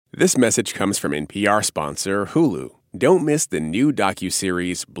This message comes from NPR sponsor Hulu. Don't miss the new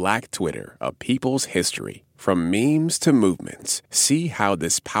docuseries Black Twitter, A People's History. From memes to movements, see how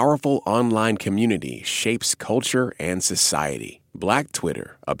this powerful online community shapes culture and society. Black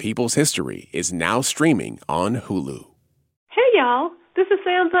Twitter, A People's History is now streaming on Hulu. Hey, y'all. This is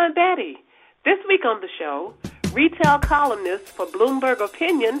Sam's Aunt Betty. This week on the show, retail columnist for Bloomberg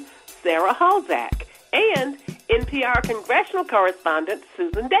Opinion, Sarah Halzack, and NPR congressional correspondent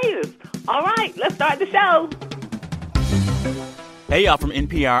Susan Davis. All right, let's start the show. Hey, y'all, from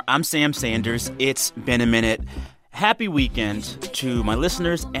NPR, I'm Sam Sanders. It's been a minute. Happy weekend to my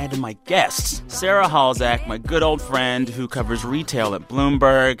listeners and to my guests. Sarah Halzack, my good old friend who covers retail at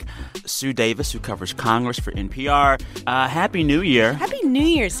Bloomberg. Sue Davis, who covers Congress for NPR. Happy New Year. Happy New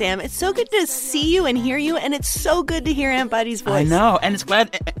Year, Sam. It's so good to see you and hear you, and it's so good to hear Aunt Buddy's voice. I know, and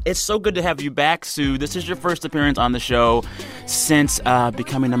it's so good to have you back, Sue. This is your first appearance on the show since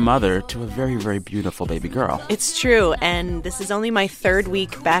becoming a mother to a very, very beautiful baby girl. It's true, and this is only my third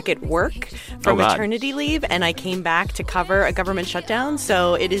week back at work from maternity leave, and I came back to cover a government shutdown,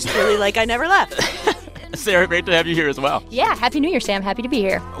 so it is truly like I never left. Sarah, great to have you here as well. Yeah, Happy New Year, Sam. Happy to be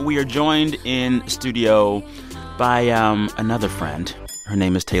here. We are joined in studio by another friend. Her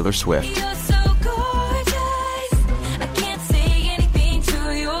name is Taylor Swift. You're so gorgeous, I can't say anything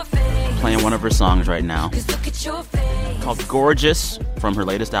to your face. Playing one of her songs right now 'Cause look at your face. called Gorgeous from her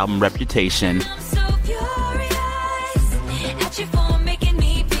latest album, Reputation. I'm so furious at you for making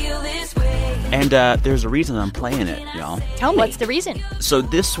me feel this way. And there's a reason I'm playing it, y'all. Tell me. What's the reason? So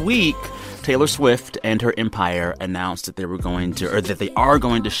this week, Taylor Swift and her empire announced that they are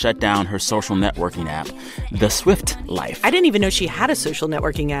going to shut down her social networking app, The Swift Life. I didn't even know she had a social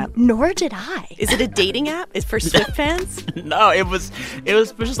networking app. Nor did I. Is it a dating app? Is for Swift fans? No, it was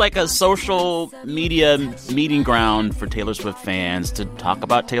just like a social media meeting ground for Taylor Swift fans to talk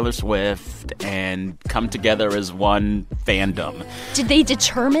about Taylor Swift and come together as one fandom. Did they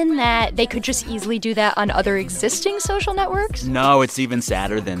determine that they could just easily do that on other existing social networks? No, it's even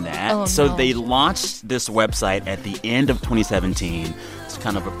sadder than that. Oh, so no. they launched this website at the end of 2017. It's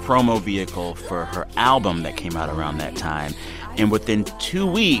kind of a promo vehicle for her album that came out around that time. And within 2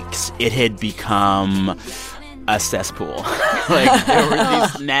 weeks, it had become a cesspool. Like, there were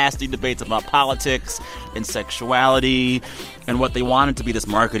these nasty debates about politics and sexuality and what they wanted to be this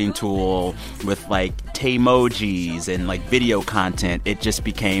marketing tool with, like, Taymojis and, like, video content. It just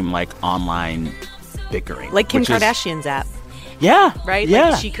became, like, online bickering. Like Kim Kardashian's app. Yeah. Right? Yeah.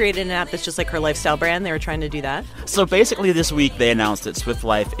 Like she created an app that's just like her lifestyle brand. They were trying to do that. So basically this week they announced that Swift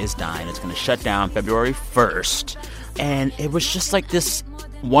Life is dying. It's going to shut down February 1st. And it was just like this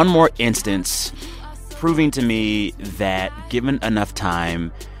one more instance proving to me that given enough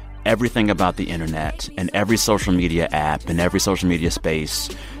time, everything about the internet and every social media app and every social media space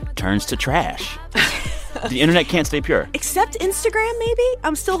turns to trash. The internet can't stay pure. Except Instagram, maybe?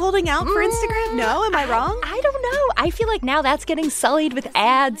 I'm still holding out for Instagram? No? Am I wrong? I don't know. I feel like now that's getting sullied with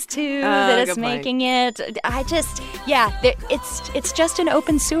ads, too, that it's good point. making it. It's just an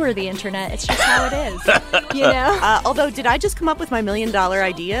open sewer, the internet. It's just how it is, you know? Although, did I just come up with my $1 million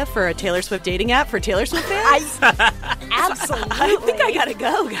idea for a Taylor Swift dating app for Taylor Swift fans? Absolutely. I think I gotta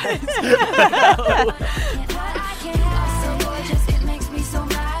go, guys.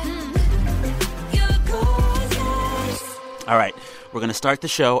 All right, we're going to start the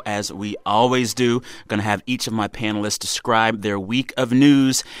show as we always do. Going to have each of my panelists describe their week of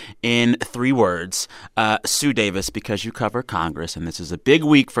news in 3 words. Sue Davis, because you cover Congress, and this is a big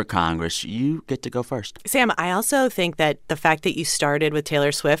week for Congress, you get to go first. Sam, I also think that the fact that you started with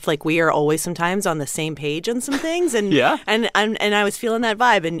Taylor Swift, like we are always sometimes on the same page on some things. And Yeah. And I was feeling that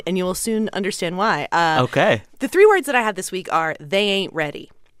vibe, and you will soon understand why. Okay. The 3 words that I have this week are, they ain't ready.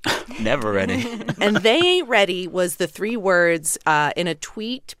 Never ready. And they ain't ready was the 3 words in a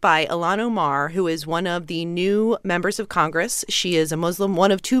tweet by Ilhan Omar, who is one of the new members of Congress. She is a Muslim, one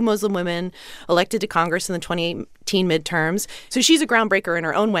of 2 Muslim women elected to Congress in the 2018 midterms. So she's a groundbreaker in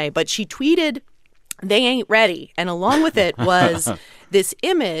her own way. But she tweeted, they ain't ready. And along with it was this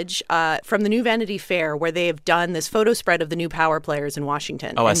image from the new Vanity Fair where they have done this photo spread of the new power players in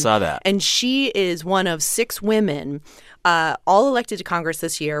Washington. I saw that. And she is one of 6 women all elected to Congress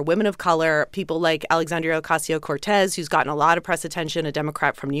this year, women of color, people like Alexandria Ocasio-Cortez, who's gotten a lot of press attention, a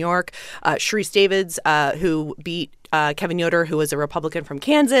Democrat from New York, Sharice Davids, who beat Kevin Yoder, who was a Republican from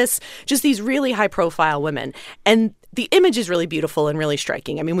Kansas, just these really high-profile women. And the image is really beautiful and really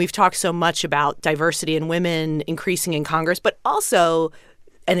striking. I mean, we've talked so much about diversity and women increasing in Congress, but also,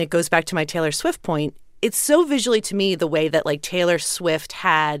 and it goes back to my Taylor Swift point, it's so visually to me the way that like Taylor Swift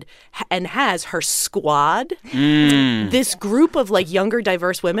had and has her squad. This group of like younger,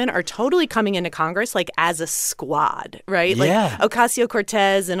 diverse women are totally coming into Congress like as a squad, right? Yeah. Like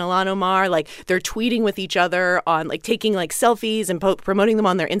Ocasio-Cortez and Ilhan Omar, like they're tweeting with each other on like taking like selfies and promoting them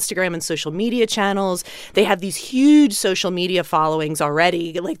on their Instagram and social media channels. They have these huge social media followings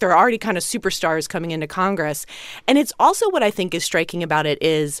already. Like they're already kind of superstars coming into Congress. And it's also what I think is striking about it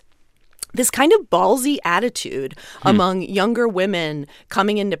is this kind of ballsy attitude among younger women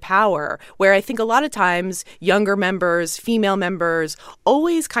coming into power, where I think a lot of times younger members, female members,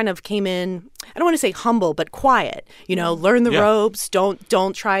 always kind of came in, I don't want to say humble, but quiet. You know, learn the ropes.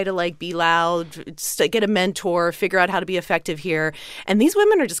 Don't try to like be loud. Get a mentor. Figure out how to be effective here. And these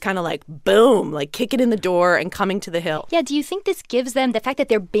women are just kind of like boom, like kick it in the door and coming to the hill. Yeah, do you think this gives them, the fact that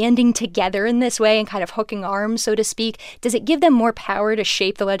they're banding together in this way and kind of hooking arms, so to speak, does it give them more power to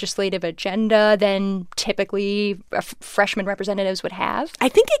shape the legislative agenda than typically freshman representatives would have? I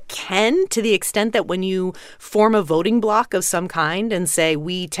think it can, to the extent that when you form a voting bloc of some kind and say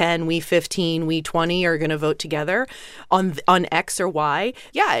we 10, we 15, we 20 are going to vote together on X or Y,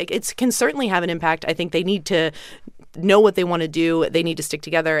 yeah, it can certainly have an impact. I think they need to know what they want to do. They need to stick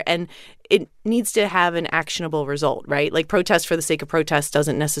together, and it needs to have an actionable result, right? Like protest for the sake of protest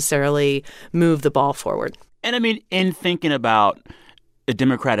doesn't necessarily move the ball forward. And I mean, in thinking about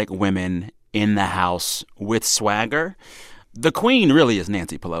Democratic women in the House with swagger, the queen really is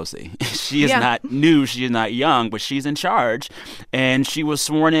Nancy Pelosi. She is not new, she is not young, but she's in charge. And she was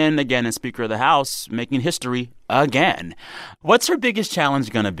sworn in again as Speaker of the House, making history again. What's her biggest challenge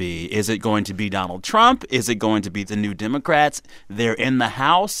going to be? Is it going to be Donald Trump? Is it going to be the New Democrats? They're in the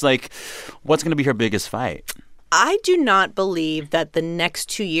House. Like, what's going to be her biggest fight? I do not believe that the next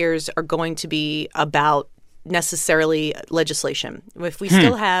 2 years are going to be about necessarily legislation. If we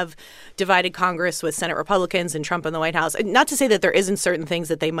still have divided Congress with Senate Republicans and Trump in the White House, not to say that there isn't certain things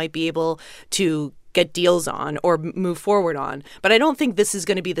that they might be able to get deals on or move forward on, but I don't think this is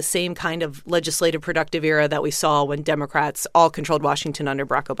going to be the same kind of legislative productive era that we saw when Democrats all controlled Washington under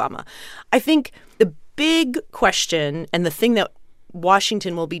Barack Obama. I think the big question and the thing that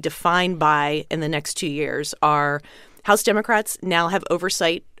Washington will be defined by in the next 2 years are House Democrats now have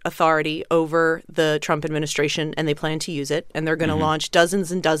oversight authority over the Trump administration, and they plan to use it. And they're going to launch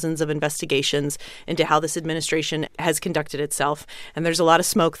dozens and dozens of investigations into how this administration has conducted itself. And there's a lot of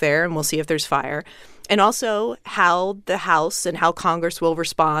smoke there, and we'll see if there's fire. And also how the House and how Congress will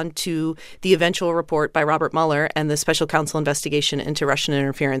respond to the eventual report by Robert Mueller and the special counsel investigation into Russian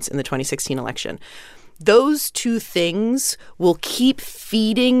interference in the 2016 election. Those two things will keep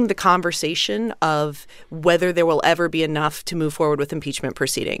feeding the conversation of whether there will ever be enough to move forward with impeachment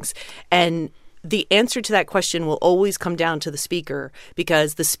proceedings. And the answer to that question will always come down to the Speaker,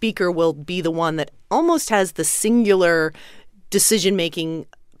 because the Speaker will be the one that almost has the singular decision-making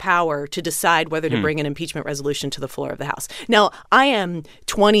power to decide whether to bring an impeachment resolution to the floor of the House. Now, I am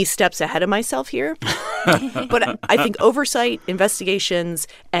 20 steps ahead of myself here, but I think oversight, investigations,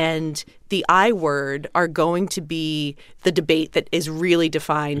 and the I word are going to be the debate that is really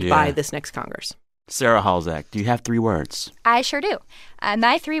defined by this next Congress. Sarah Halzack, do you have 3 words? I sure do.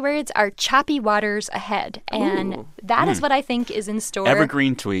 My 3 words are choppy waters ahead. And that is what I think is in store.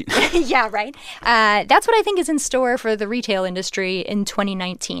 Evergreen tweet. Yeah, right. That's what I think is in store for the retail industry in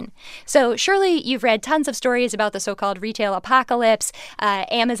 2019. So surely you've read tons of stories about the so-called retail apocalypse.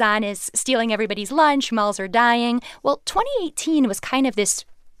 Amazon is stealing everybody's lunch. Malls are dying. Well, 2018 was kind of this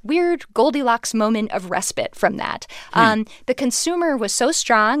weird Goldilocks moment of respite from that. The consumer was so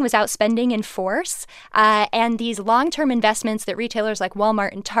strong, was out spending in force, and these long-term investments that retailers like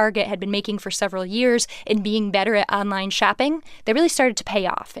Walmart and Target had been making for several years in being better at online shopping, they really started to pay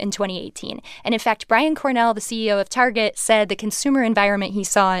off in 2018. And in fact, Brian Cornell, the CEO of Target, said the consumer environment he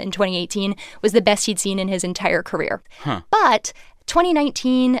saw in 2018 was the best he'd seen in his entire career. But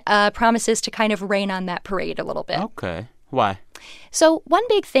 2019 promises to kind of rain on that parade a little bit. Okay. Why? So one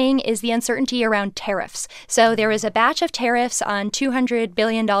big thing is the uncertainty around tariffs. So there was a batch of tariffs on $200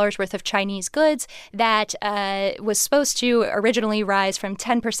 billion worth of Chinese goods that was supposed to originally rise from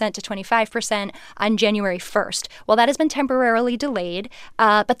 10% to 25% on January 1st. Well, that has been temporarily delayed,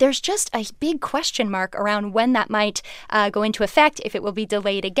 but there's just a big question mark around when that might go into effect, if it will be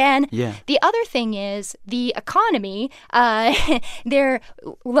delayed again. Yeah. The other thing is the economy.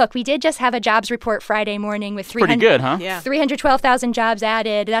 Look, we did just have a jobs report Friday morning with Pretty good, huh? Yeah. 312,000 jobs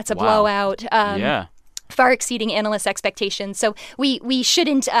added. That's a blowout. Far exceeding analysts' expectations. So we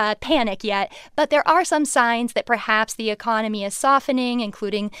shouldn't panic yet. But there are some signs that perhaps the economy is softening,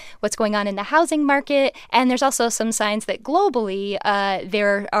 including what's going on in the housing market. And there's also some signs that globally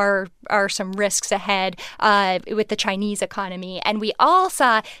there are are some risks ahead with the Chinese economy. And we all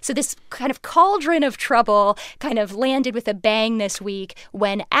saw, so this kind of cauldron of trouble kind of landed with a bang this week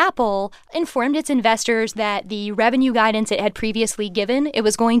when Apple informed its investors that the revenue guidance it had previously given, it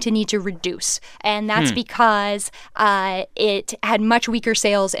was going to need to reduce. And that's because it had much weaker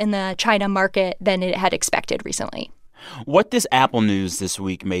sales in the China market than it had expected recently. What this Apple news this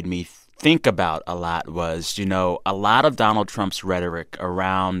week made me think about a lot was, a lot of Donald Trump's rhetoric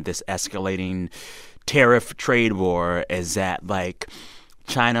around this escalating tariff trade war is that, like,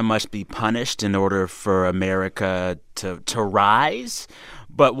 China must be punished in order for America to rise.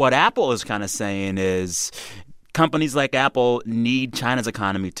 But what Apple is kind of saying is companies like Apple need China's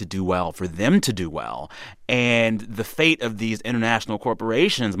economy to do well for them to do well. And the fate of these international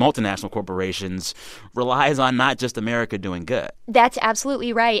corporations, multinational corporations, relies on not just America doing good. That's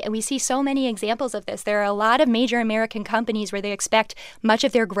absolutely right. And we see so many examples of this. There are a lot of major American companies where they expect much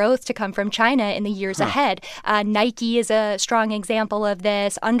of their growth to come from China in the years ahead. Nike is a strong example of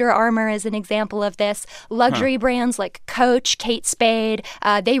this. Under Armour is an example of this. Luxury brands like Coach, Kate Spade,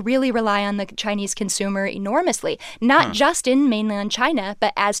 they really rely on the Chinese consumer enormously, not just in mainland China,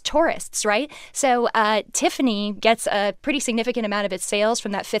 but as tourists, right? So Tiffany gets a pretty significant amount of its sales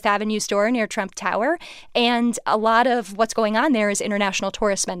from that Fifth Avenue store near Trump Tower. And a lot of what's going on there is international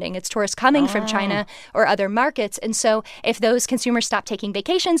tourist spending. It's tourists coming from China or other markets. And so if those consumers stop taking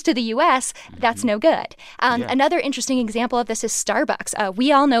vacations to the U.S., that's no good. Another interesting example of this is Starbucks.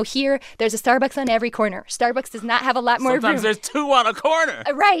 We all know here there's a Starbucks on every corner. Starbucks does not have a lot more room. Sometimes there's two on a corner.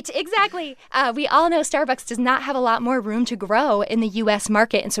 Right, exactly. We all know Starbucks does not have a lot more room to grow in the U.S.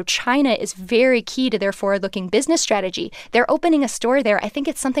 market. And so China is very key to their forward-looking business strategy. They're opening a store there. I think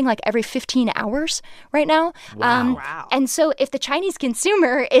it's something like every 15 hours right now. Wow. And so if the Chinese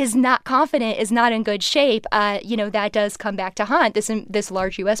consumer is not confident, is not in good shape, that does come back to haunt this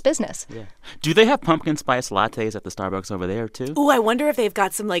large U.S. business. Yeah. Do they have pumpkin spice lattes at the Starbucks over there, too? Ooh, I wonder if they've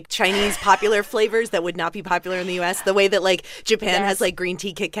got some, like, Chinese popular flavors that would not be popular in the U.S. The way that, like, Japan has, like, green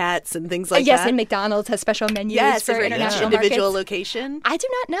tea Kit Kats and things like that. Yes, and McDonald's has special menus for international markets. Individual location. I do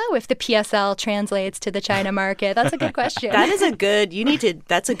not know if the PSL translates to the China market. That's a good question. That is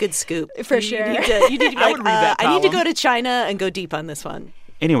that's a good scoop. For sure. You need to be I would read that I need to column. go to China and go deep on this one.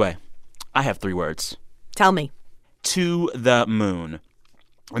 Anyway, I have 3 words. Tell me. To the moon.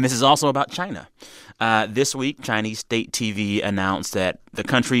 And this is also about China. This week, Chinese state TV announced that the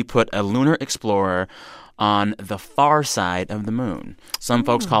country put a lunar explorer on the far side of the moon. Some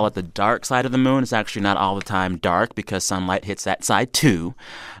folks call it the dark side of the moon. It's actually not all the time dark because sunlight hits that side too.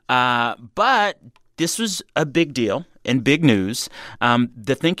 But this was a big deal and big news.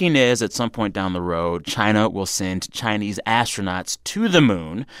 The thinking is at some point down the road, China will send Chinese astronauts to the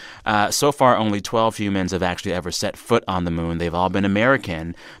moon. So far, only 12 humans have actually ever set foot on the moon. They've all been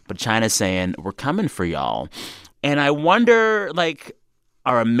American. But China's saying, we're coming for y'all. And I wonder, like,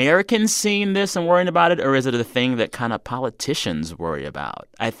 are Americans seeing this and worrying about it, or is it a thing that kind of politicians worry about?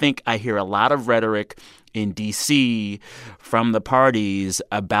 I think I hear a lot of rhetoric in D.C. from the parties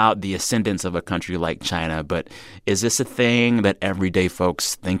about the ascendance of a country like China, but is this a thing that everyday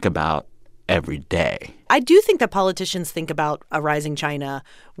folks think about every day? I do think that politicians think about a rising China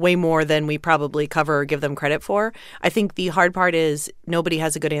way more than we probably cover or give them credit for. I think the hard part is nobody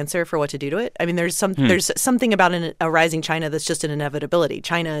has a good answer for what to do to it. I mean, there's something about a rising China that's just an inevitability.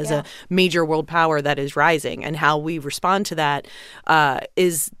 China is a major world power that is rising, and how we respond to that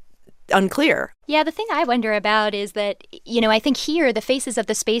is unclear. Yeah, the thing I wonder about is that, I think here the faces of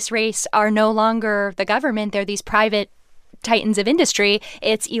the space race are no longer the government. They're these private titans of industry.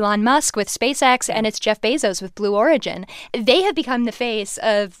 It's Elon Musk with SpaceX and it's Jeff Bezos with Blue Origin. They have become the face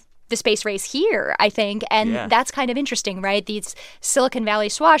of the space race here, I think. And that's kind of interesting, right? These Silicon Valley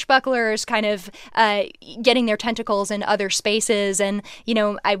swashbucklers kind of getting their tentacles in other spaces. And,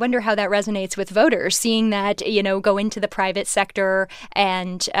 I wonder how that resonates with voters, seeing that, go into the private sector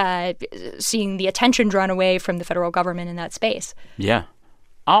and seeing the attention drawn away from the federal government in that space. Yeah.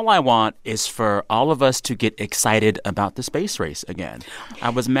 All I want is for all of us to get excited about the space race again. I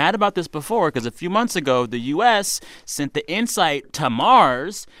was mad about this before because a few months ago, the U.S. sent the InSight to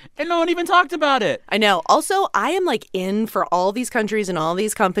Mars and no one even talked about it. I know. Also, I am in for all these countries and all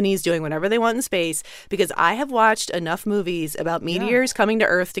these companies doing whatever they want in space because I have watched enough movies about meteors coming to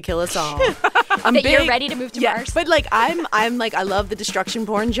Earth to kill us all. You're ready to move to Mars. But I love the destruction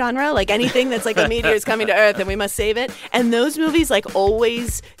porn genre. Like anything that's like a meteor is coming to Earth and we must save it. And those movies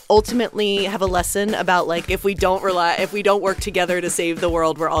always ultimately have a lesson about if we don't work together to save the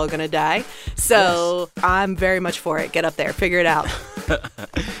world, we're all gonna die. So I'm very much for it. Get up there, figure it out.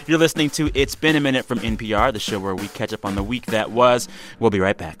 You're listening to It's Been a Minute from NPR, the show where we catch up on the week that was. We'll be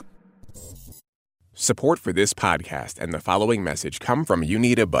right back. Support for this podcast and the following message come from You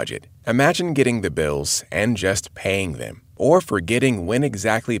Need a Budget. Imagine getting the bills and just paying them, or forgetting when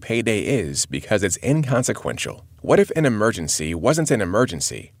exactly payday is because it's inconsequential. What if an emergency wasn't an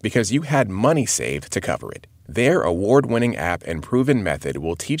emergency because you had money saved to cover it? Their award-winning app and proven method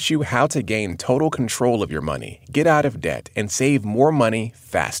will teach you how to gain total control of your money, get out of debt, and save more money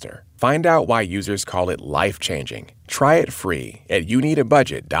faster. Find out why users call it life-changing. Try it free at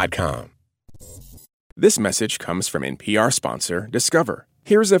youneedabudget.com. This message comes from NPR sponsor Discover.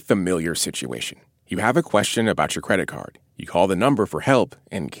 Here's a familiar situation. You have a question about your credit card. You call the number for help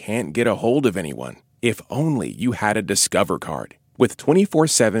and can't get a hold of anyone. If only you had a Discover card. With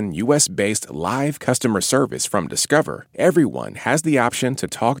 24/7 U.S.-based live customer service from Discover, everyone has the option to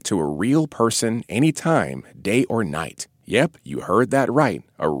talk to a real person anytime, day or night. Yep, you heard that right,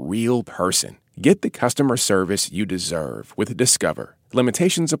 a real person. Get the customer service you deserve with Discover.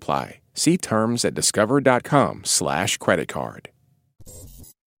 Limitations apply. See terms at discover.com/creditcard.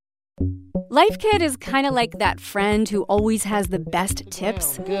 Life Kit is kind of like that friend who always has the best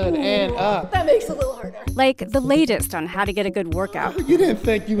tips. Good and up. That makes it a little harder. Like the latest on how to get a good workout. You didn't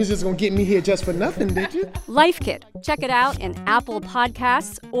think you was just gonna get me here just for nothing, did you? Life Kit. Check it out in Apple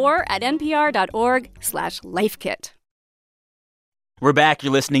Podcasts or at npr.org/lifekit. We're back.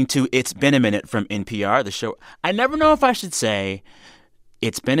 You're listening to It's Been a Minute from NPR, the show. I never know if I should say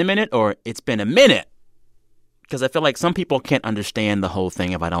it's been a minute or it's been a minute, because I feel like some people can't understand the whole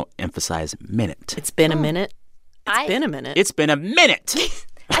thing if I don't emphasize minute. It's been a minute. It's been a minute. It's been a minute.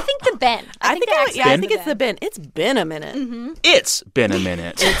 I think the Ben. I think it's the Ben. It's been a minute. Mm-hmm. It's been a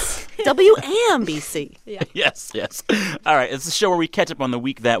minute. It's WAMBC. Yes. All right. It's the show where we catch up on the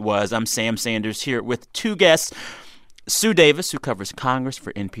week that was. I'm Sam Sanders here with two guests. Sue Davis, who covers Congress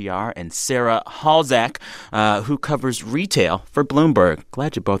for NPR, and Sarah Halzack, who covers retail for Bloomberg.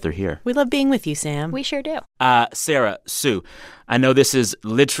 Glad you both are here. We love being with you, Sam. We sure do. Sarah, Sue, I know this is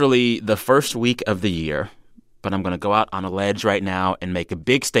literally the first week of the year, but I'm going to go out on a ledge right now and make a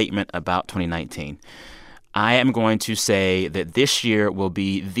big statement about 2019. I am going to say that this year will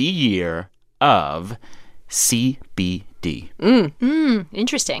be the year of CBD.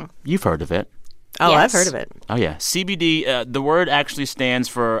 Interesting. You've heard of it. Oh, Yes. I've heard of it. Oh, yeah. CBD, the word actually stands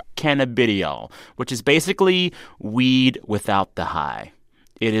for cannabidiol, which is basically weed without the high.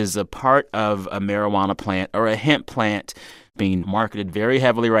 It is a part of a marijuana plant or a hemp plant being marketed very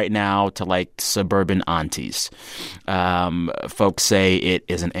heavily right now to, like, suburban aunties. Folks say it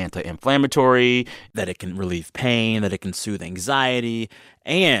is an anti-inflammatory, that it can relieve pain, that it can soothe anxiety.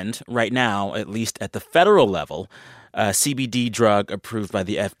 And right now, at least at the federal level, a CBD drug approved by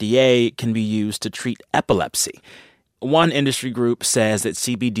the FDA can be used to treat epilepsy. One industry group says that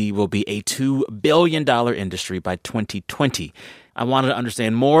CBD will be a $2 billion industry by 2020. I wanted to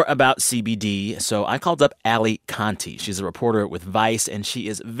understand more about CBD, so I called up Allie Conti. She's a reporter with Vice, and she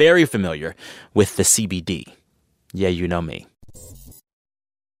is very familiar with the CBD. Yeah, you know me.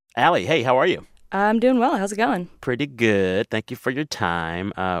 Allie, hey, how are you? I'm doing well. How's it going? Pretty good. Thank you for your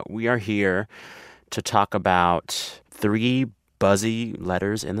time. We are here to talk about three buzzy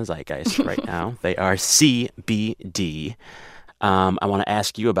letters in the zeitgeist right now. They are CBD. I want to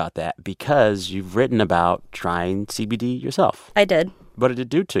ask you about that because you've written about trying CBD yourself. I did. What did it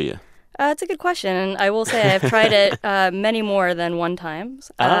do to you? It's a good question, and I will say I've tried it many more than one time.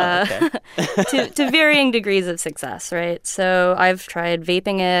 Okay. to varying degrees of success, right? So I've tried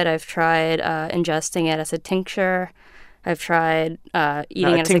vaping it. I've tried ingesting it as a tincture. I've tried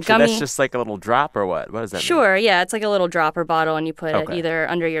eating it as a gummy. That's just like a little drop or what? What does that mean? Sure, yeah. It's like a little dropper bottle, and you put it Okay. either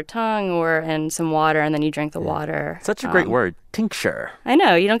under your tongue or in some water, and then you drink the water. Such a great word, tincture. I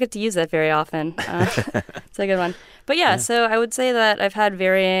know. You don't get to use that very often. It's a good one. But yeah, so I would say that I've had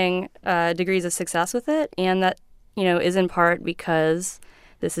varying degrees of success with it, and that, is in part because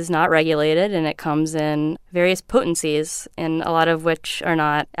this is not regulated, and it comes in various potencies, and a lot of which are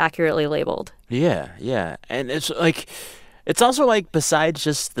not accurately labeled. Yeah. And it's also like besides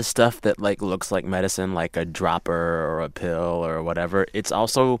just the stuff that like looks like medicine, like a dropper or a pill or whatever, it's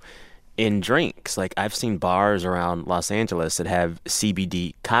also in drinks. Like I've seen bars around Los Angeles that have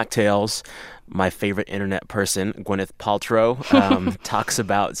CBD cocktails. My favorite internet person, Gwyneth Paltrow, talks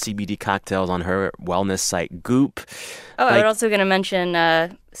about CBD cocktails on her wellness site Goop. Oh, I was also going to mention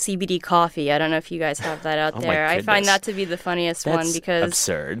CBD coffee. I don't know if you guys have that out there. I find that to be the funniest one because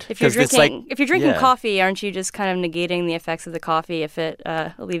absurd. If you're drinking coffee, aren't you just kind of negating the effects of the coffee if it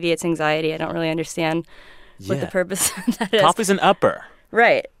alleviates anxiety? I don't really understand what the purpose of that is. Coffee's an upper.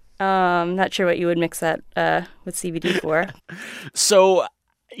 Right. Not sure what you would mix that with CBD for. So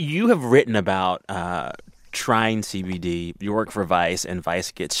you have written about trying CBD. You work for Vice, and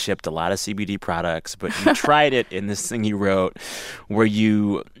Vice gets shipped a lot of CBD products, but you tried it in this thing you wrote where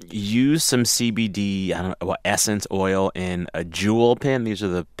you use some CBD, I don't know, essence oil in a jewel pen. These are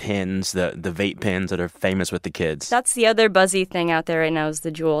the pens, the vape pens that are famous with the kids. That's the other buzzy thing out there right now is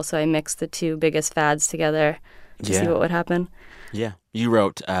the Juul. So I mixed the two biggest fads together to see what would happen. Yeah. You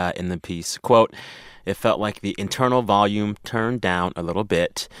wrote in the piece, quote, "It felt like the internal volume turned down a little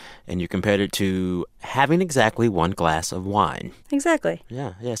bit," and you compared it to having exactly one glass of wine. Exactly.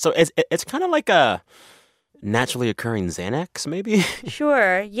 Yeah. So it's kind of like a naturally occurring Xanax, maybe?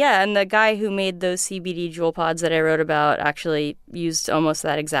 Sure. Yeah. And the guy who made those CBD Juul pods that I wrote about actually used almost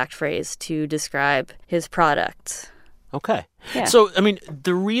that exact phrase to describe his product. Okay. Yeah. So, I mean,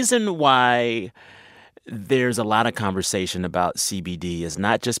 the reason why there's a lot of conversation about CBD is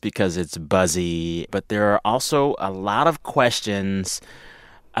not just because it's buzzy, but there are also a lot of questions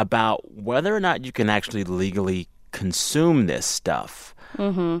about whether or not you can actually legally consume this stuff.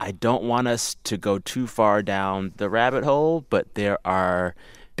 Mm-hmm. I don't want us to go too far down the rabbit hole, but there are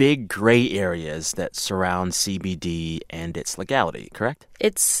big gray areas that surround CBD and its legality, correct?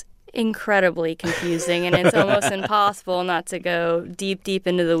 It's incredibly confusing, and it's almost impossible not to go deep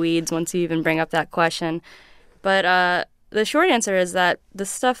into the weeds once you even bring up that question. But the short answer is that the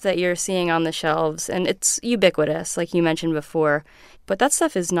stuff that you're seeing on the shelves, and it's ubiquitous, like you mentioned before, but that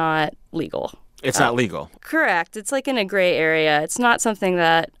stuff is not legal. It's not legal. Correct. It's like in a gray area. It's not something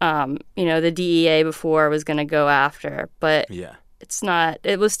that, the DEA before was going to go after, but it's not.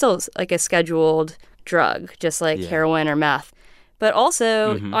 It was still like a scheduled drug, just like heroin or meth. But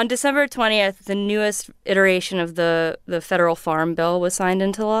also, on December 20th, the newest iteration of the federal farm bill was signed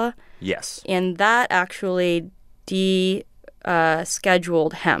into law. Yes. And that actually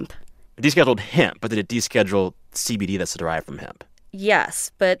descheduled hemp. Descheduled hemp, but did it deschedule CBD that's derived from hemp?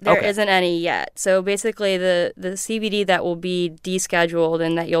 Yes, but there isn't any yet. So basically, the CBD that will be descheduled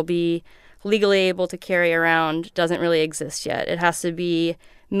and that you'll be legally able to carry around doesn't really exist yet. It has to be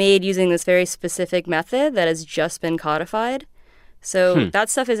made using this very specific method that has just been codified. So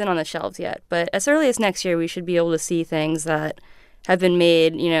that stuff isn't on the shelves yet. But as early as next year, we should be able to see things that have been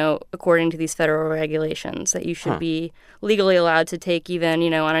made, according to these federal regulations that you should be legally allowed to take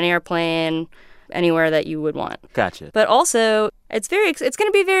even, on an airplane, anywhere that you would want. Gotcha. But also, it's going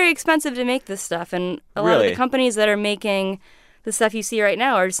to be very expensive to make this stuff. And a lot of the companies that are making the stuff you see right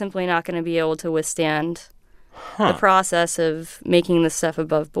now are simply not going to be able to withstand the process of making this stuff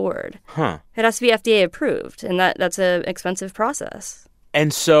above board. It has to be FDA approved, and that's an expensive process.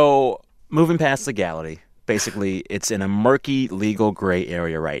 And so, moving past legality, basically, it's in a murky legal gray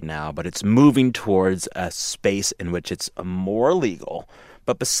area right now, but it's moving towards a space in which it's more legal.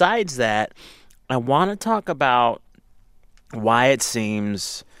 But besides that, I want to talk about why it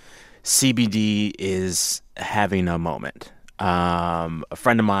seems CBD is having a moment. A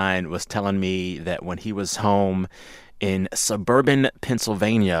friend of mine was telling me that when he was home in suburban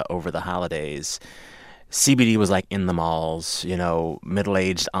Pennsylvania over the holidays, CBD was like in the malls,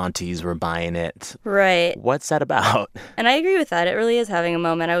 middle-aged aunties were buying it. Right. What's that about? And I agree with that. It really is having a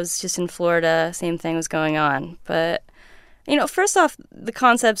moment. I was just in Florida, same thing was going on. But, first off, the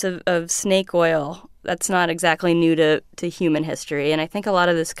concepts of snake oil, that's not exactly new to human history. And I think a lot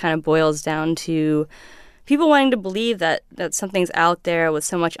of this kind of boils down to people wanting to believe that something's out there with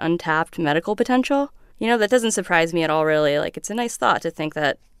so much untapped medical potential. That doesn't surprise me at all, really. Like, it's a nice thought to think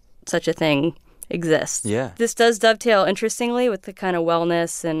that such a thing exists. Yeah. This does dovetail, interestingly, with the kind of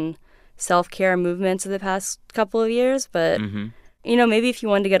wellness and self-care movements of the past couple of years. But, maybe if you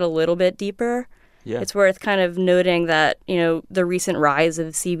wanted to get a little bit deeper, it's worth kind of noting that, the recent rise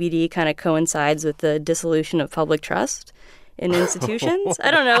of CBD kind of coincides with the dissolution of public trust in institutions.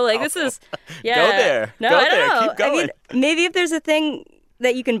 I don't know. Like, this is, Go there. No, Go I don't there. know. Keep going. I mean, maybe if there's a thing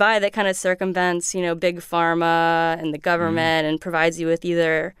that you can buy that kind of circumvents, big pharma and the government and provides you with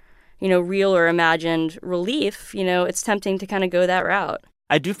either, real or imagined relief, it's tempting to kind of go that route.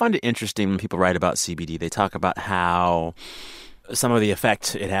 I do find it interesting when people write about CBD. They talk about how some of the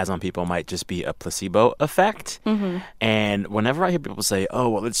effect it has on people might just be a placebo effect. And whenever I hear people say, oh,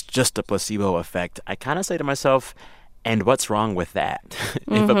 well, it's just a placebo effect, I kind of say to myself, and what's wrong with that?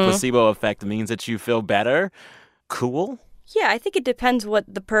 If a placebo effect means that you feel better, cool. Yeah, I think it depends what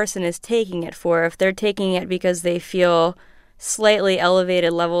the person is taking it for. If they're taking it because they feel slightly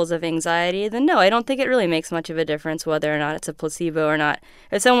elevated levels of anxiety, then no, I don't think it really makes much of a difference whether or not it's a placebo or not.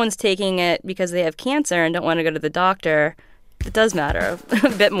 If someone's taking it because they have cancer and don't want to go to the doctor, it does matter a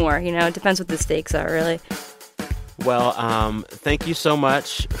bit more. It depends what the stakes are, really. Well, thank you so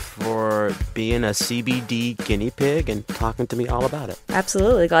much for being a CBD guinea pig and talking to me all about it.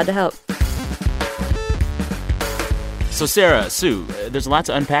 Absolutely. Glad to help. So, Sarah, Sue, there's a lot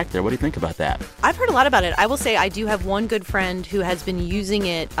to unpack there. What do you think about that? I've heard a lot about it. I will say I do have one good friend who has been using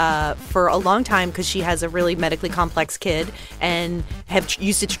it for a long time because she has a really medically complex kid and have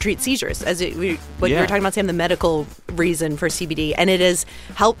used it to treat seizures. You were talking about, Sam, the medical reason for CBD. And it has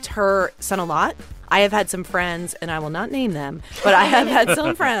helped her son a lot. I have had some friends, and I will not name them, but I have had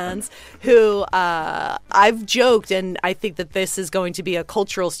some friends who I've joked, and I think that this is going to be a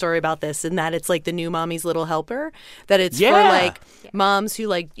cultural story about this, and that it's like the new mommy's little helper, that it's for like moms who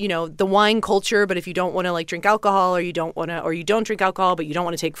like, the wine culture, but if you don't want to like drink alcohol or you don't drink alcohol, but you don't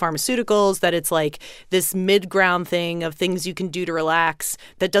want to take pharmaceuticals, that it's like this mid-ground thing of things you can do to relax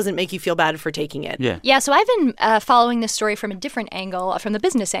that doesn't make you feel bad for taking it. Yeah, so I've been following this story from a different angle, from the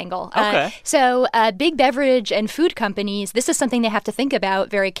business angle. Okay. Big beverage and food companies, this is something they have to think about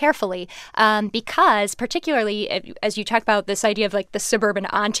very carefully because particularly as you talk about this idea of like the suburban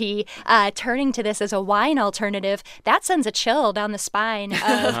auntie turning to this as a wine alternative, that sends a chill down the spine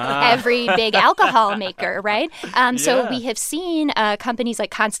of every big alcohol maker, right? So we have seen companies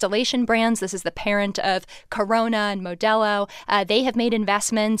like Constellation Brands, this is the parent of Corona and Modelo, they have made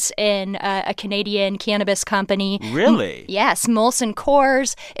investments in a Canadian cannabis company. Really? Yes, Molson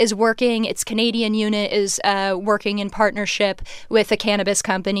Coors is working, its Canadian unit is working in partnership with a cannabis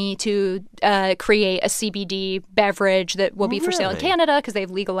company to create a CBD beverage that will be for sale in Canada because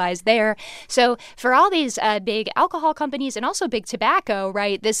they've legalized there. So for all these big alcohol companies and also big tobacco,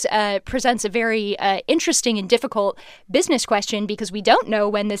 right, this presents a very interesting and difficult business question because we don't know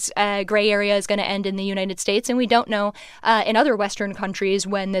when this gray area is going to end in the United States, and we don't know in other Western countries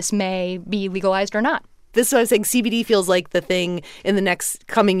when this may be legalized or not. This is what I was saying. CBD feels like the thing in the next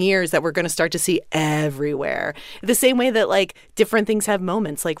coming years that we're going to start to see everywhere. The same way that like different things have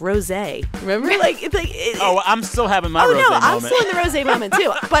moments, like rosé. Remember, I'm still having my rosé moment. I'm still in the rosé moment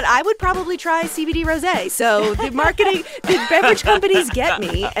too. But I would probably try CBD rosé. So the beverage companies get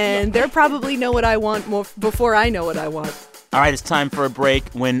me, and they probably know what I want more before I know what I want. All right, it's time for a break.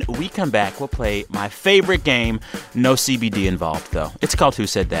 When we come back, we'll play my favorite game. No CBD involved, though. It's called Who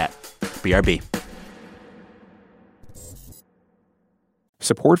Said That? BRB.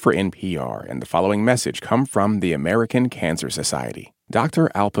 Support for NPR and the following message come from the American Cancer Society.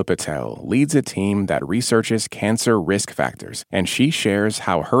 Dr. Alpa Patel leads a team that researches cancer risk factors, and she shares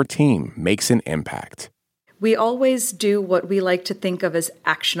how her team makes an impact. We always do what we like to think of as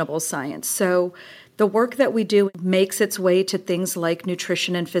actionable science. So the work that we do makes its way to things like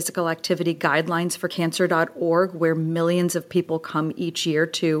nutrition and physical activity guidelines for cancer.org, where millions of people come each year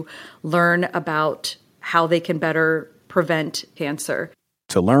to learn about how they can better prevent cancer.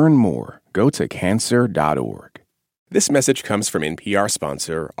 To learn more, go to cancer.org. This message comes from NPR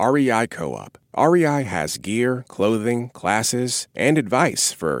sponsor REI Co-op. REI has gear, clothing, classes, and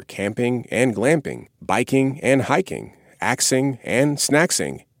advice for camping and glamping, biking and hiking, axing and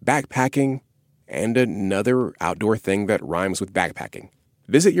snacksing, backpacking, and another outdoor thing that rhymes with backpacking.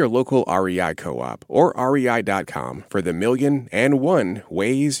 Visit your local REI Co-op or rei.com for the 1,000,001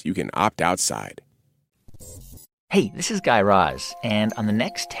 ways you can opt outside. Hey, this is Guy Raz, and on the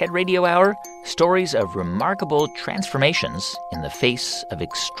next TED Radio Hour, stories of remarkable transformations in the face of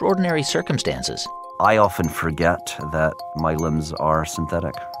extraordinary circumstances. I often forget that my limbs are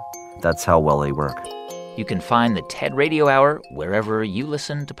synthetic. That's how well they work. You can find the TED Radio Hour wherever you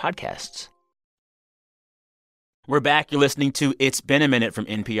listen to podcasts. We're back. You're listening to It's Been a Minute from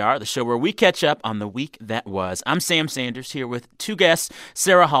NPR, the show where we catch up on the week that was. I'm Sam Sanders here with two guests,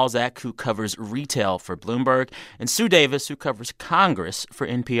 Sarah Halzack, who covers retail for Bloomberg, and Sue Davis, who covers Congress for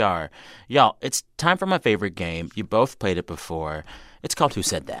NPR. Y'all, it's time for my favorite game. You both played it before. It's called Who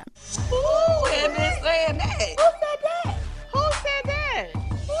Said That? Ooh, and been saying that. Who said that? Who said that?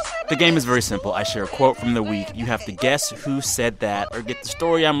 The game is very simple. I share a quote from the week. You have to guess who said that or get the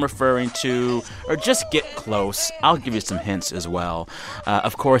story I'm referring to or just get close. I'll give you some hints as well.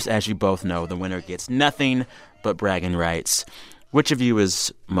 Of course, as you both know, the winner gets nothing but bragging rights. Which of you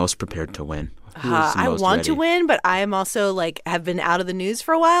is most prepared to win? I want to win, but I am also have been out of the news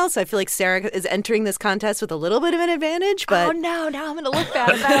for a while, so I feel like Sarah is entering this contest with a little bit of an advantage. But oh no, now I'm going to look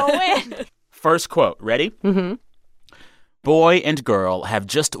bad if I don't win. First quote, ready? Mm-hmm. Boy and girl have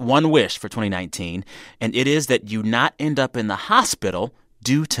just one wish for 2019, and it is that you not end up in the hospital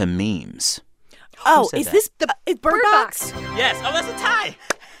due to memes. Oh, is that? This the Bird Box? Yes. Oh, that's a tie.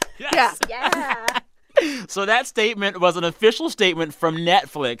 Yes. Yeah. So that statement was an official statement from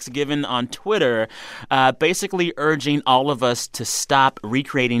Netflix given on Twitter, basically urging all of us to stop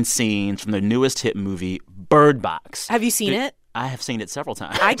recreating scenes from the newest hit movie, Bird Box. Have you seen it? I have seen it several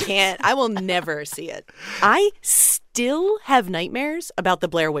times. I can't. I will never see it. I still have nightmares about the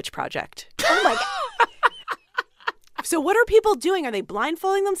Blair Witch Project. Oh, my God. So what are people doing? Are they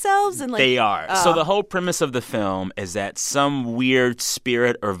blindfolding themselves? And They are. So the whole premise of the film is that some weird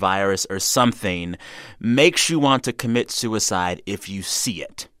spirit or virus or something makes you want to commit suicide if you see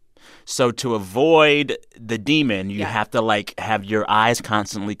it. So to avoid the demon, you have to, like, have your eyes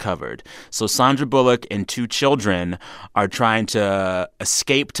constantly covered. So Sandra Bullock and 2 children are trying to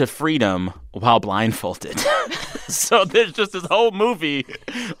escape to freedom while blindfolded. So there's just this whole movie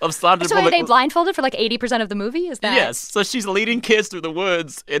of Sandra So Bullock. are they blindfolded for like 80% of the movie? Is that? Yes. So she's leading kids through the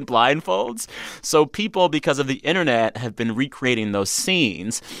woods in blindfolds. So people, because of the internet, have been recreating those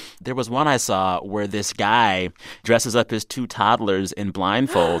scenes. There was one I saw where this guy dresses up his 2 toddlers in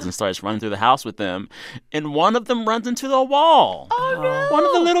blindfolds and starts running through the house with them. And one of them runs into the wall. Oh, no. One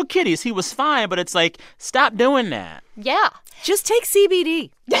of the little kitties. He was fine, but it's like, stop doing that. Yeah. Just take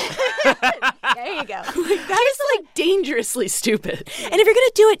CBD. There you go. That is like dangerously stupid. And if you're going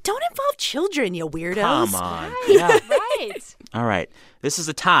to do it, don't involve children, you weirdos. Come on. Right. Yeah. Right. All right. This is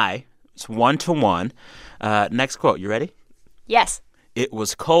a tie. It's 1-1. Next quote. You ready? Yes. It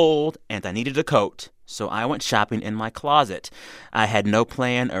was cold and I needed a coat, so I went shopping in my closet. I had no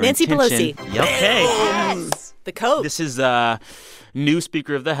plan or Nancy intention. Pelosi. Okay. Yes. The coat. This is new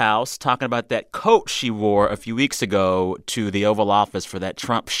Speaker of the House talking about that coat she wore a few weeks ago to the Oval Office for that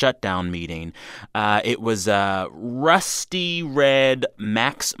Trump shutdown meeting. It was a rusty red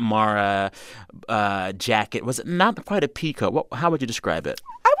Max Mara jacket. Was it not quite a pea coat? How would you describe it?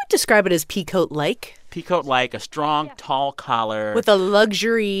 I would describe it as peacoat-like. Peacoat-like, a strong, tall collar. With a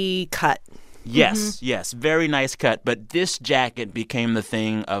luxury cut. Yes, yes. Very nice cut. But this jacket became the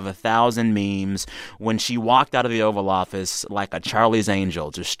thing of 1,000 memes when she walked out of the Oval Office like a Charlie's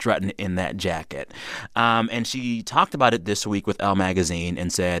Angel, just strutting in that jacket. And she talked about it this week with Elle Magazine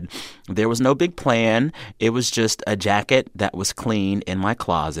and said, there was no big plan. It was just a jacket that was clean in my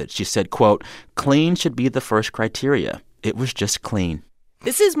closet. She said, quote, clean should be the first criteria. It was just clean.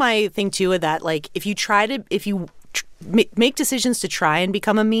 This is my thing, too, with that. Like, if you make decisions to try and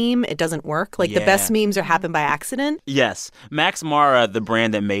become a meme, it doesn't work. Like, the best memes happen by accident. Yes. Max Mara, the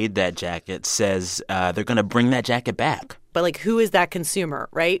brand that made that jacket, says they're going to bring that jacket back. But, like, who is that consumer,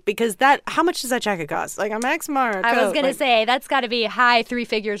 right? Because how much does that jacket cost? Like, a Max Mara coat. I was going to say, that's got to be high 3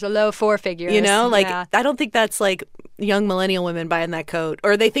 figures or low 4 figures. You know? Like, yeah. I don't think that's, like, young millennial women buying that coat.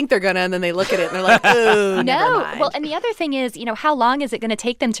 Or they think they're going to, and then they look at it, and they're like, oh, never mind. Well, and the other thing is, how long is it going to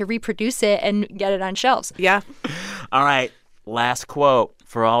take them to reproduce it and get it on shelves? Yeah. All right. Last quote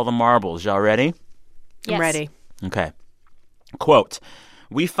for all the marbles. Y'all ready? Yes. I'm ready. Okay. Quote,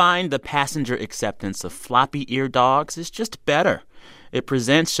 we find the passenger acceptance of floppy-eared dogs is just better. It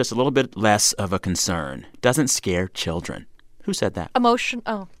presents just a little bit less of a concern. Doesn't scare children. Who said that?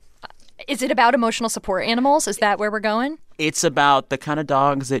 Is it about emotional support animals? Is that where we're going? It's about the kind of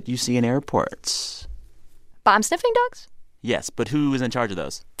dogs that you see in airports. Bomb-sniffing dogs? Yes, but who is in charge of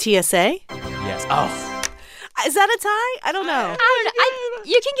those? TSA? Yes. Oh. Is that a tie? I don't know. I don't know.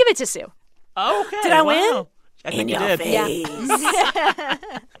 You can give it to Sue. Okay. Did I win? I think in you your did.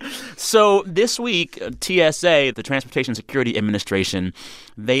 face. So this week, TSA, the Transportation Security Administration,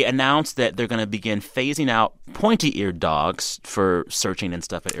 they announced that they're going to begin phasing out pointy-eared dogs for searching and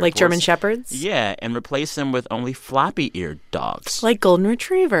stuff at airports. Like German Shepherds? Yeah, and replace them with only floppy-eared dogs. Like golden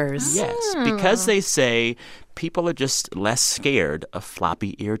retrievers. Yes, because they say people are just less scared of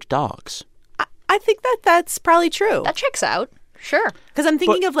floppy-eared dogs. I think that's probably true. That checks out. Sure. Because I'm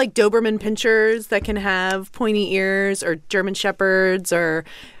thinking of like Doberman pinchers that can have pointy ears, or German Shepherds, or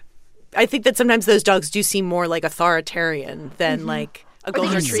I think that sometimes those dogs do seem more like authoritarian than like a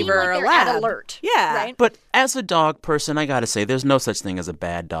golden retriever or a lab. At alert. Yeah. Right? But as a dog person, I got to say, there's no such thing as a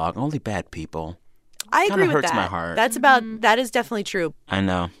bad dog, only bad people. I agree with hurts that. my heart. That is definitely true. I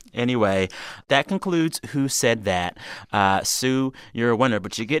know. Anyway, that concludes Who Said That. Sue, you're a winner,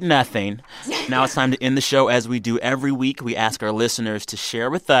 but you get nothing. Now it's time to end the show as we do every week. We ask our listeners to share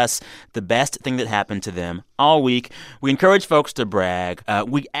with us the best thing that happened to them all week. We encourage folks to brag.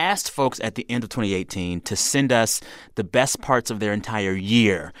 We asked folks at the end of 2018 to send us the best parts of their entire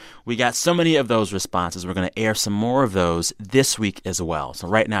year. We got so many of those responses. We're going to air some more of those this week as well. So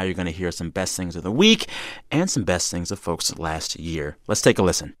right now you're going to hear some best things of the week and some best things of folks last year. Let's take a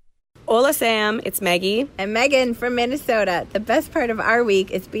listen. Hola, Sam. It's Maggie. And Megan from Minnesota. The best part of our week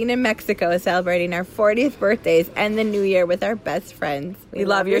is being in Mexico celebrating our 40th birthdays and the New Year with our best friends. We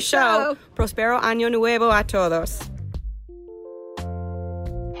love your show. Prospero año nuevo a todos.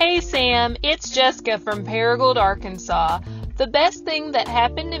 Hey, Sam. It's Jessica from Paragould, Arkansas. The best thing that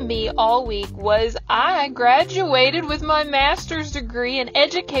happened to me all week was I graduated with my master's degree in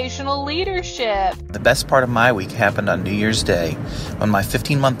educational leadership. The best part of my week happened on New Year's Day when my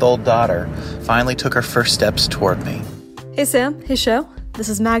 15-month-old daughter finally took her first steps toward me. Hey Sam, hey show. This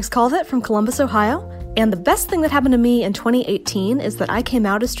is Mags Calvet from Columbus, Ohio. And the best thing that happened to me in 2018 is that I came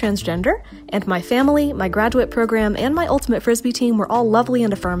out as transgender, and my family, my graduate program, and my Ultimate Frisbee team were all lovely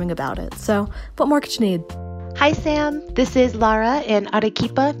and affirming about it. So, what more could you need? Hi Sam, this is Lara in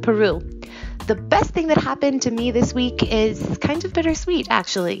Arequipa, Peru. The best thing that happened to me this week is kind of bittersweet,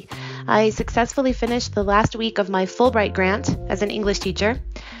 actually. I successfully finished the last week of my Fulbright grant as an English teacher,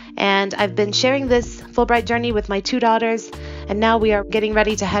 and I've been sharing this Fulbright journey with my 2 daughters, and now we are getting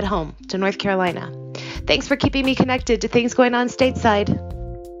ready to head home to North Carolina. Thanks for keeping me connected to things going on stateside.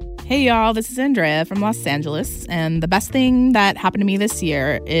 Hey y'all, this is Andrea from Los Angeles, and the best thing that happened to me this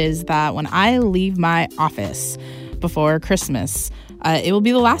year is that when I leave my office before Christmas, it will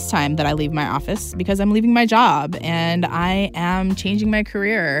be the last time that I leave my office because I'm leaving my job and I am changing my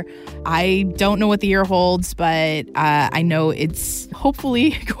career. I don't know what the year holds, but I know it's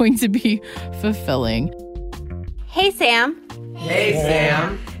hopefully going to be fulfilling. Hey Sam. Hey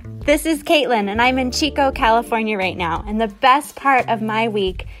Sam. This is Caitlin, and I'm in Chico, California right now. And the best part of my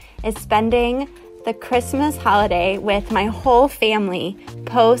week is spending the Christmas holiday with my whole family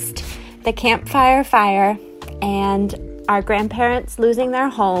post the campfire fire and our grandparents losing their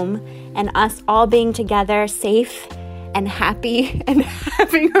home and us all being together safe and happy and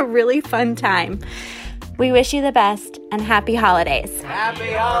having a really fun time. We wish you the best and happy holidays.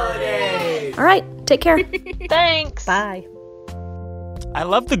 Happy holidays! All right, take care. Thanks. Bye. I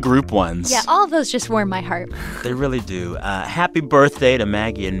love the group ones. Yeah, all of those just warm my heart. They really do. Happy birthday to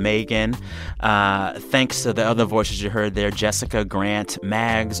Maggie and Megan. Thanks to the other voices you heard there, Jessica, Grant,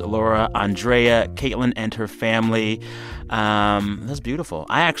 Mags, Laura, Andrea, Caitlin and her family. That's beautiful.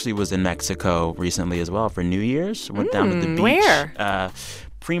 I actually was in Mexico recently as well for New Year's. Went down to the beach. Where?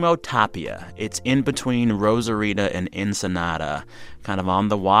 Primo Tapia. It's in between Rosarita and Ensenada, kind of on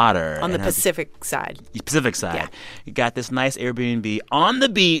the water. On the Pacific side. Pacific side. Yeah. You got this nice Airbnb on the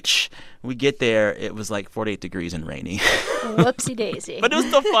beach. We get there, it was like 48 degrees and rainy. Whoopsie daisy. But it was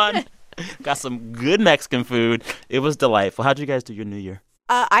still fun. Got some good Mexican food. It was delightful. How'd you guys do your New Year?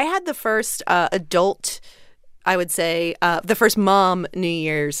 I had the first adult, I would say, the first mom New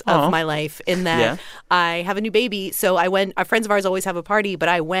Year's of my life in that I have a new baby. So I went, our friends of ours always have a party, but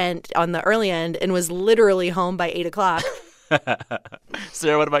I went on the early end and was literally home by 8 o'clock.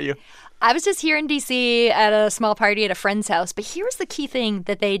 Sarah, what about you? I was just here in D.C. at a small party at a friend's house, but here's the key thing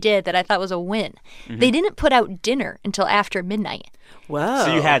that they did that I thought was a win. Mm-hmm. They didn't put out dinner until after midnight. Whoa.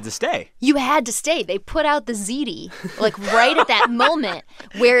 So you had to stay. You had to stay. They put out the ziti like right at that moment.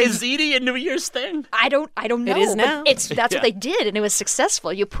 Where is ziti a New Year's thing? I don't know. It is now. That's what they did, and it was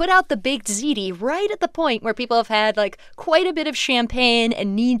successful. You put out the baked ziti right at the point where people have had like quite a bit of champagne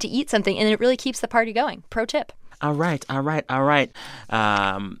and need to eat something, and it really keeps the party going. Pro tip. All right.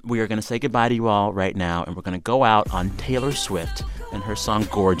 We are going to say goodbye to you all right now, and we're going to go out on Taylor Swift and her song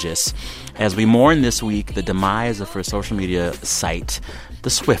Gorgeous as we mourn this week the demise of her social media site, The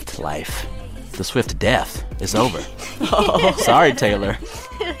Swift Life. The Swift death is over. Sorry, Taylor.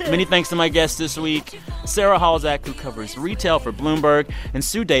 Many thanks to my guests this week, Sarah Halzack, who covers retail for Bloomberg, and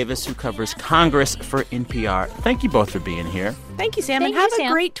Sue Davis, who covers Congress for NPR. Thank you both for being here. Thank you, Sam, and have a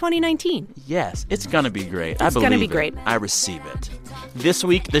great 2019. Yes, it's going to be great. It's going to be great. I receive it. This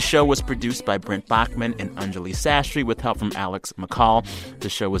week, the show was produced by Brent Bachman and Anjali Sastry with help from Alex McCall. The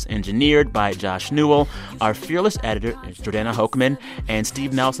show was engineered by Josh Newell. Our fearless editor is Jordana Hochman, and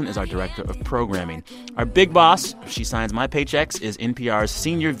Steve Nelson is our director of programming. Our big boss, she signs my paychecks, is NPR's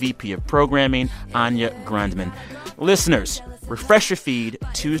Senior VP of Programming, Anya Grundman. Listeners, refresh your feed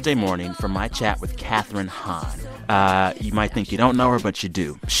Tuesday morning for my chat with Katherine Hahn. You might think you don't know her, but you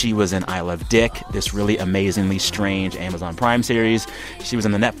do. She was in I Love Dick, this really amazingly strange Amazon Prime series. She was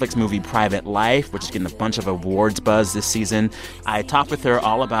in the Netflix movie Private Life, which is getting a bunch of awards buzz this season. I talked with her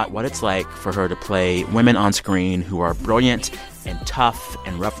all about what it's like for her to play women on screen who are brilliant and tough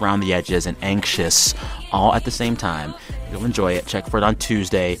and rough around the edges and anxious all at the same time. You'll enjoy it. Check for it on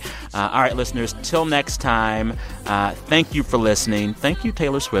Tuesday. All right, listeners, till next time, thank you for listening. Thank you,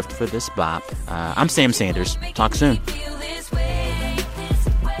 Taylor Swift, for this bop. I'm Sam Sanders. Talk soon.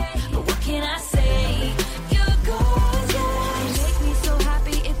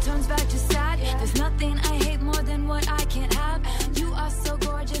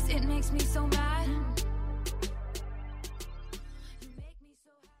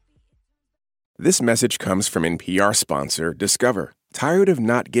 This message comes from NPR sponsor Discover. Tired of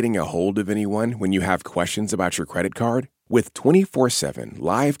not getting a hold of anyone when you have questions about your credit card? With 24/7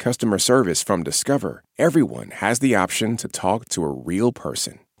 live customer service from Discover, everyone has the option to talk to a real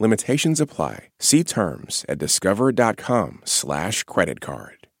person. Limitations apply. See terms at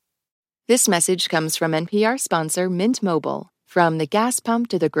discover.com/creditcard. This message comes from NPR sponsor Mint Mobile. From the gas pump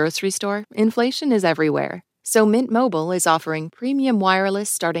to the grocery store, inflation is everywhere. So Mint Mobile is offering premium wireless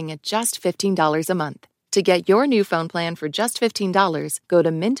starting at just $15 a month. To get your new phone plan for just $15, go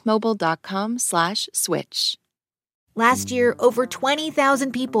to mintmobile.com/switch. Last year, over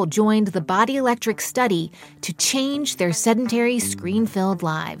 20,000 people joined the Body Electric study to change their sedentary, screen-filled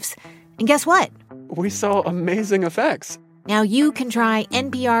lives. And guess what? We saw amazing effects. Now you can try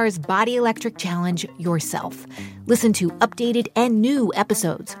NPR's Body Electric Challenge yourself. Listen to updated and new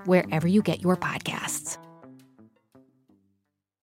episodes wherever you get your podcasts.